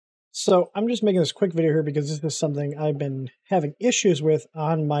So I'm just making this quick video here because this is something I've been having issues with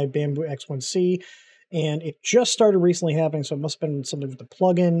on my Bambu X1C, and it just started recently happening, so it must have been something with the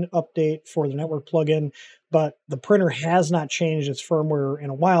plugin update for the network plugin, but the printer has not changed its firmware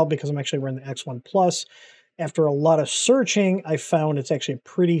in a while because I'm actually running the X1 Plus. After a lot of searching, I found it's actually a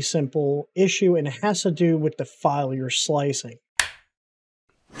pretty simple issue, and it has to do with the file you're slicing.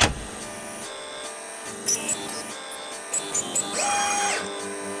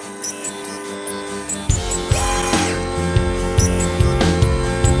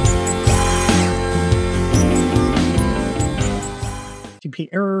 FTP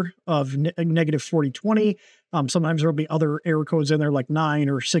error of negative 4020. Sometimes there'll be other error codes in there like 9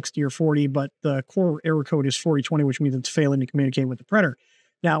 or 60 or 40, but the core error code is 4020, which means it's failing to communicate with the printer.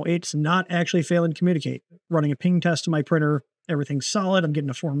 Now, it's not actually failing to communicate. Running a ping test to my printer, everything's solid. I'm getting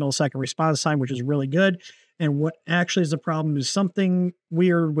a 4 millisecond response time, which is really good. And what actually is the problem is something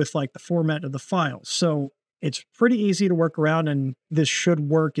weird with like the format of the files. So it's pretty easy to work around, and this should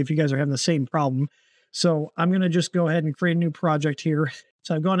work if you guys are having the same problem. So I'm going to just go ahead and create a new project here.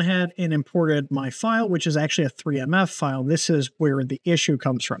 So I've gone ahead and imported my file, which is actually a 3MF file. This is where the issue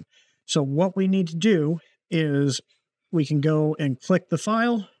comes from. So what we need to do is we can go and click the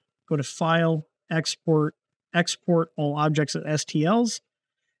file, go to File, Export, Export All Objects as STLs,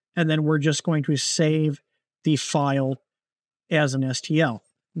 and then we're just going to save the file as an STL.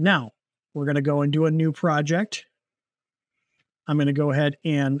 Now, we're going to go and do a new project. I'm going to go ahead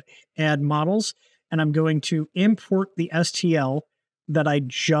and add models, and I'm going to import the STL that I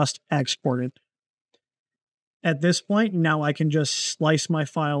just exported. At this point, now I can just slice my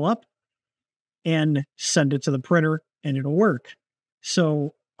file up and send it to the printer, and it'll work.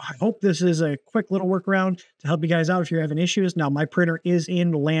 So I hope this is a quick little workaround to help you guys out if you're having issues. Now, my printer is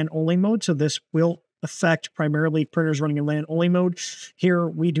in LAN only mode, so this will affect primarily printers running in LAN only mode. Here,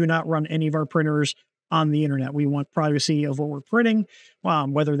 we do not run any of our printers on the internet. We want privacy of what we're printing,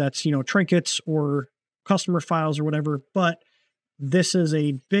 whether that's, trinkets or customer files or whatever. But this is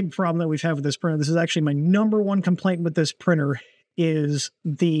a big problem that we've had with this printer. This is actually my number one complaint with this printer, is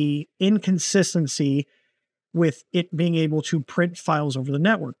the inconsistency with it being able to print files over the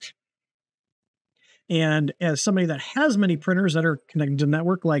network. And as somebody that has many printers that are connected to the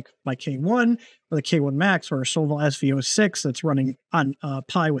network, like my K1 or the K1 Max or a Solval SV06 that's running on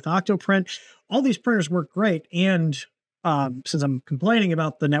Pi with Octoprint, all these printers work great. And since I'm complaining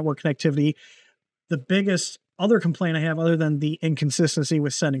about the network connectivity, the biggest other complaint I have, other than the inconsistency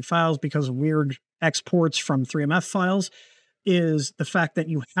with sending files because of weird exports from 3MF files, is the fact that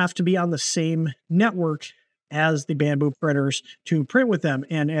you have to be on the same network as the Bambu printers to print with them.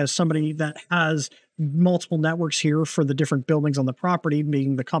 And as somebody that has multiple networks here for the different buildings on the property,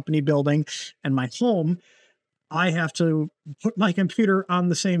 being the company building and my home, I have to put my computer on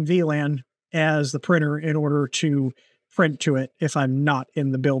the same VLAN as the printer in order to print to it if I'm not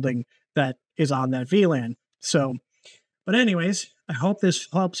in the building that is on that VLAN. So, but anyways, I hope this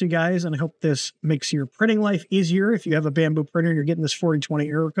helps you guys, and I hope this makes your printing life easier. If you have a Bambu printer, you're getting this 4020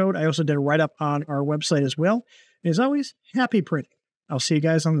 error code. I also did a write-up on our website as well. And as always, happy printing. I'll see you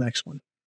guys on the next one.